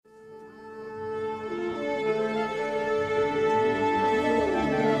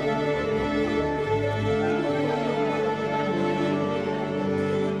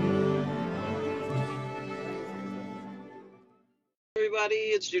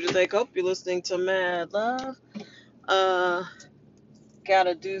it's Judith Lake. Hope you're listening to Mad Love. Uh,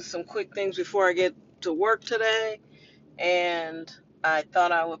 Gotta do some quick things before I get to work today, and I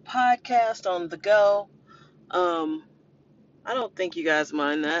thought I would podcast on the go. Um, I don't think you guys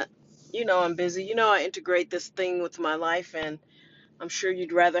mind that. You know I'm busy. You know I integrate this thing with my life, and I'm sure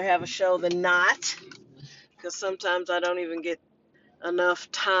you'd rather have a show than not, because sometimes I don't even get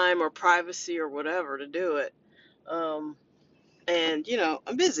enough time or privacy or whatever to do it. Um, and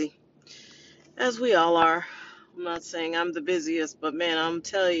I'm busy, as we all are. I'm not saying I'm the busiest, but man, I'm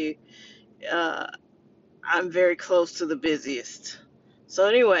telling you, uh, I'm very close to the busiest. So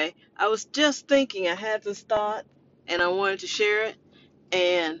anyway, I was just thinking, I had this thought, and I wanted to share it.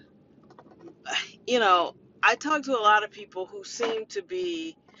 And you know, I talk to a lot of people who seem to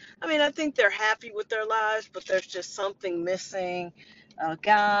be, I mean, I think they're happy with their lives, but there's just something missing. A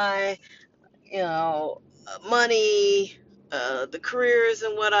guy, money, the career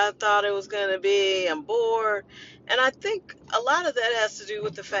isn't what I thought it was going to be. I'm bored. And I think a lot of that has to do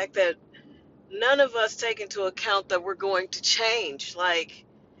with the fact that none of us take into account that we're going to change. Like,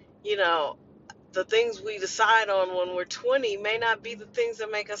 you know, the things we decide on when we're 20 may not be the things that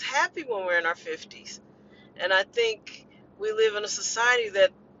make us happy when we're in our 50s. And I think we live in a society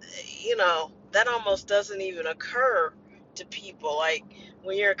that, that almost doesn't even occur to people. Like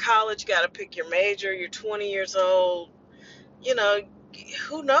when you're in college, you got to pick your major, you're 20 years old, you know,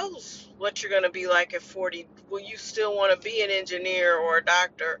 who knows what you're going to be like at 40? Will you still want to be an engineer or a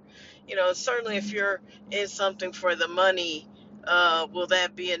doctor? Certainly if you're in something for the money, will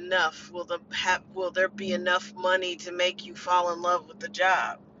that be enough? Will there be enough money to make you fall in love with the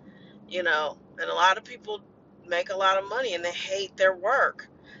job? And a lot of people make a lot of money and they hate their work.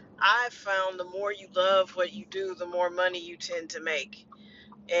 I've found the more you love what you do, the more money you tend to make.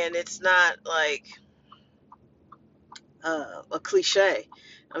 And it's not like a cliche.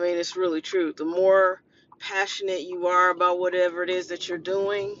 I mean, it's really true. The more passionate you are about whatever it is that you're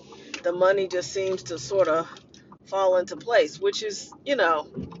doing, the money just seems to sort of fall into place, which is,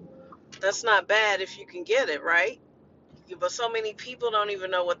 that's not bad if you can get it, right? But so many people don't even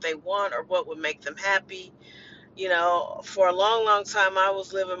know what they want or what would make them happy. For a long, long time, I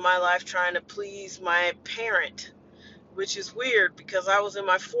was living my life trying to please my parent, which is weird because I was in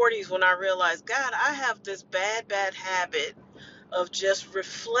my 40s when I realized, God, I have this bad, bad habit of just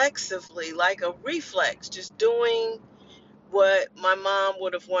reflexively, like a reflex, just doing what my mom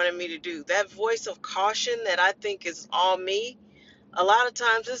would have wanted me to do. That voice of caution that I think is all me, a lot of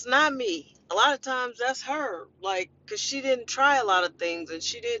times it's not me. A lot of times that's her, like, because she didn't try a lot of things and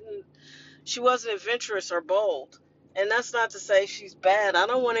she wasn't adventurous or bold. And that's not to say she's bad. I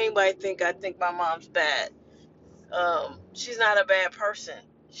don't want anybody to think I think my mom's bad. She's not a bad person.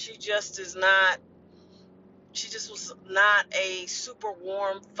 She just is not, she just was not a super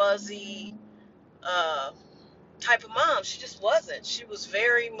warm, fuzzy, uh, type of mom. She just wasn't. She was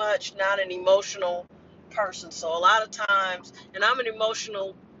very much not an emotional person. So a lot of times, and I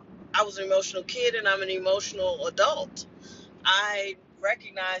was an emotional kid and I'm an emotional adult. I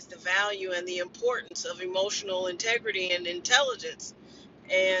recognize the value and the importance of emotional integrity and intelligence.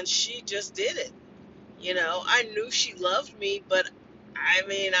 And she just did it. I knew she loved me, but I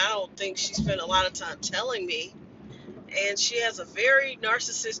mean, I don't think she spent a lot of time telling me. And she has a very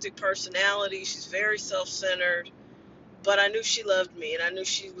narcissistic personality. She's very self-centered. But I knew she loved me, and I knew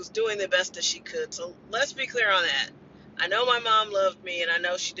she was doing the best that she could. So let's be clear on that. I know my mom loved me, and I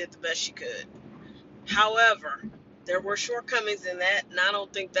know she did the best she could. However, there were shortcomings in that, and I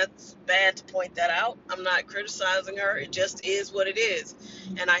don't think that's bad to point that out. I'm not criticizing her. It just is what it is.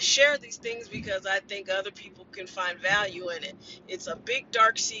 And I share these things because I think other people can find value in it. It's a big,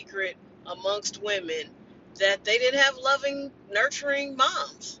 dark secret amongst women that they didn't have loving, nurturing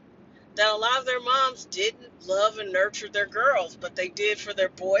moms. That a lot of their moms didn't love and nurture their girls, but they did for their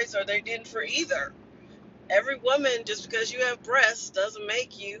boys or they didn't for either. Every woman, just because you have breasts, doesn't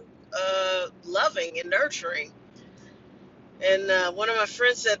make you loving and nurturing. And one of my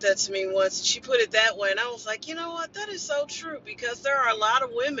friends said that to me once. She put it that way, and I was like, you know what? That is so true, because there are a lot of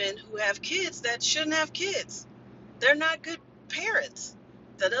women who have kids that shouldn't have kids. They're not good parents.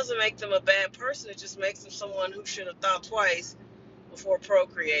 That doesn't make them a bad person. It just makes them someone who should have thought twice before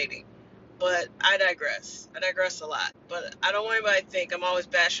procreating. But I digress. I digress a lot. But I don't want anybody to think I'm always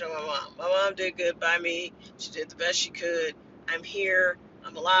bashing on my mom. My mom did good by me. She did the best she could. I'm here.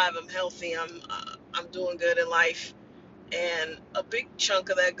 I'm alive. I'm healthy. I'm doing good in life. And a big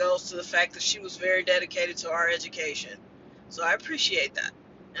chunk of that goes to the fact that she was very dedicated to our education. So I appreciate that.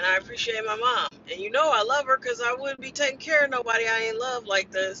 And I appreciate my mom. And I love her, because I wouldn't be taking care of nobody I ain't love like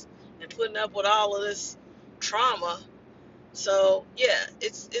this and putting up with all of this trauma So yeah,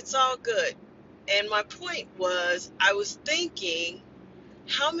 it's all good. And my point was, I was thinking,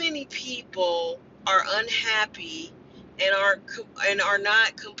 how many people are unhappy and are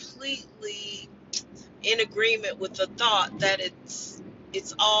not completely in agreement with the thought that it's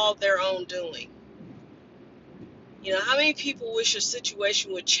all their own doing. You know, how many people wish a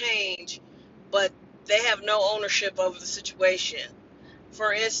situation would change, but they have no ownership over the situation?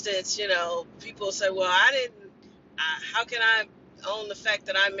 For instance, you know, people say, well, how can I own the fact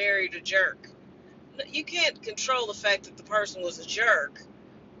that I married a jerk? You can't control the fact that the person was a jerk,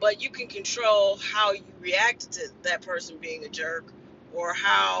 but you can control how you reacted to that person being a jerk, or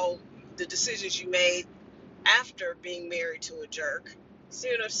how the decisions you made after being married to a jerk. See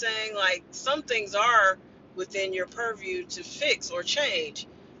what I'm saying? Like, some things are within your purview to fix or change,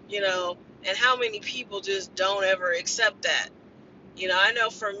 you know, and how many people just don't ever accept that? You know, I know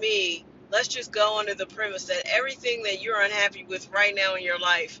for me, let's just go under the premise that everything that you're unhappy with right now in your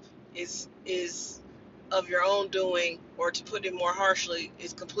life is of your own doing, or to put it more harshly,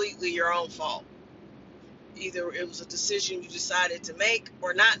 is completely your own fault. Either it was a decision you decided to make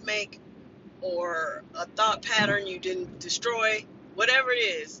or not make, or a thought pattern you didn't destroy, whatever it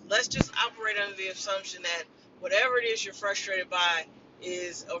is. Let's just operate under the assumption that whatever it is you're frustrated by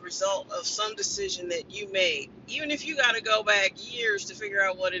is a result of some decision that you made. Even if you got to go back years to figure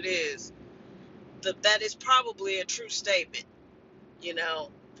out what it is, that is probably a true statement, you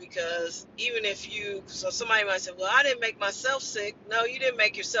know, because even if so somebody might say, well, I didn't make myself sick. No, you didn't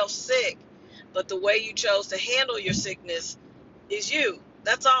make yourself sick, but the way you chose to handle your sickness is you.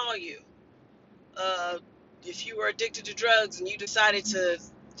 That's all you. uh, if you were addicted to drugs and you decided to,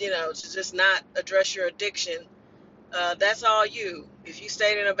 to just not address your addiction, that's all you. If you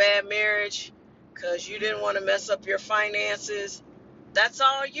stayed in a bad marriage because you didn't want to mess up your finances, that's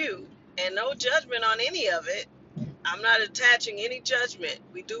all you. And no judgment on any of it. I'm not attaching any judgment.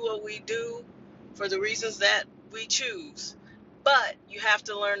 We do what we do for the reasons that we choose. But you have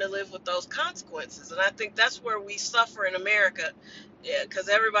to learn to live with those consequences. And I think that's where we suffer in America, because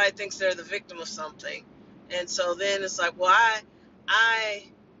everybody thinks they're the victim of something. And so then it's like, well, I,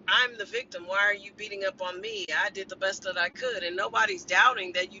 I'm the victim. Why are you beating up on me? I did the best that I could. And nobody's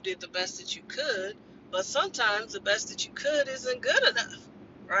doubting that you did the best that you could. But sometimes the best that you could isn't good enough,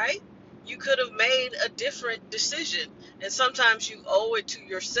 right? You could have made a different decision. And sometimes you owe it to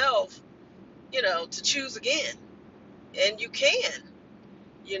yourself, to choose again. And you can,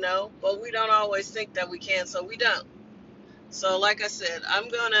 but we don't always think that we can, so we don't. So, like I said,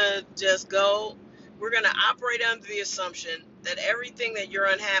 we're going to operate under the assumption that everything that you're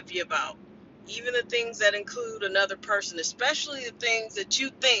unhappy about, even the things that include another person, especially the things that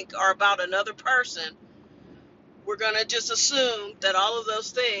you think are about another person, we're going to just assume that all of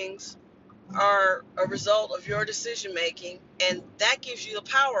those things are a result of your decision making, and that gives you the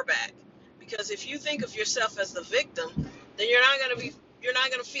power back. Because if you think of yourself as the victim, then you're not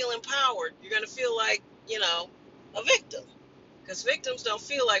going to feel empowered. You're going to feel like, a victim. Because victims don't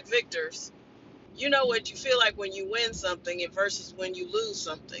feel like victors. You know what you feel like when you win something versus when you lose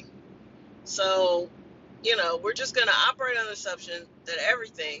something. So, we're just going to operate on the assumption that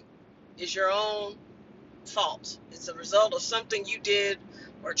everything is your own fault. It's a result of something you did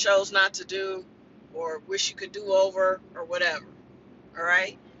or chose not to do, or wish you could do over, or whatever. All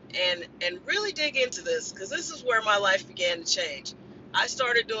right? And really dig into this, because this is where my life began to change. I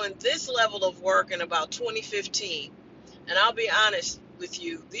started doing this level of work in about 2015. And I'll be honest with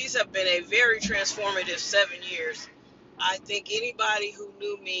you, these have been a very transformative 7 years. I think anybody who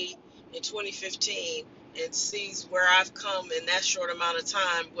knew me in 2015 and sees where I've come in that short amount of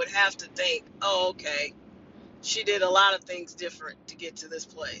time would have to think, oh, okay, she did a lot of things different to get to this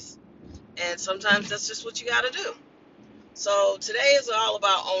place. And sometimes that's just what you got to do. So today is all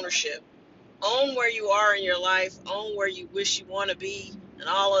about ownership. Own where you are in your life, own where you wish you want to be, and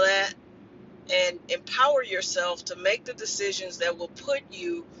all of that. And empower yourself to make the decisions that will put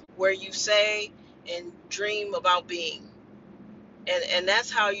you where you say and dream about being. And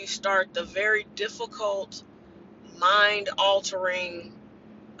that's how you start the very difficult, mind-altering,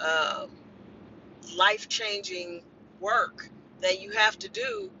 uh, life-changing work that you have to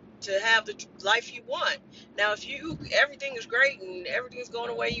do to have the life you want. Now, if everything is great and everything's going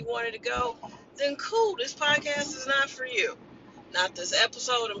the way you want it to go, then cool, this podcast is not for you. Not this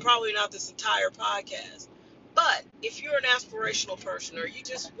episode, and probably not this entire podcast. But if you're an aspirational person, or you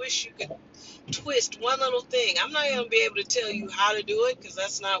just wish you could twist one little thing, I'm not going to be able to tell you how to do it, because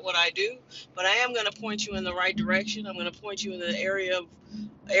that's not what I do. But I am going to point you in the right direction. I'm going to point you in the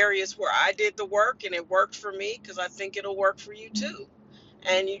areas where I did the work and it worked for me, because I think it'll work for you too.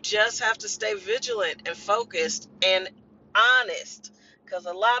 And you just have to stay vigilant and focused and honest. Because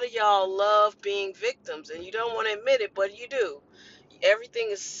a lot of y'all love being victims and you don't want to admit it, but you do. Everything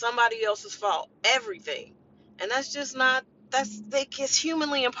is somebody else's fault. Everything. And that's just not, it's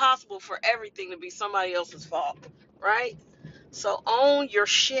humanly impossible for everything to be somebody else's fault, right? So own your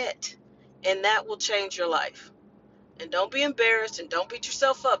shit, and that will change your life. And don't be embarrassed and don't beat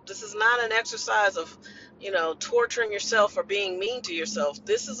yourself up. This is not an exercise of, torturing yourself or being mean to yourself.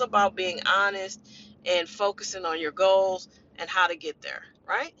 This is about being honest and focusing on your goals and how to get there,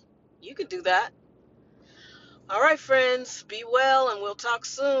 right? You can do that. All right, friends, be well and we'll talk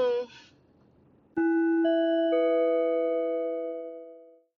soon.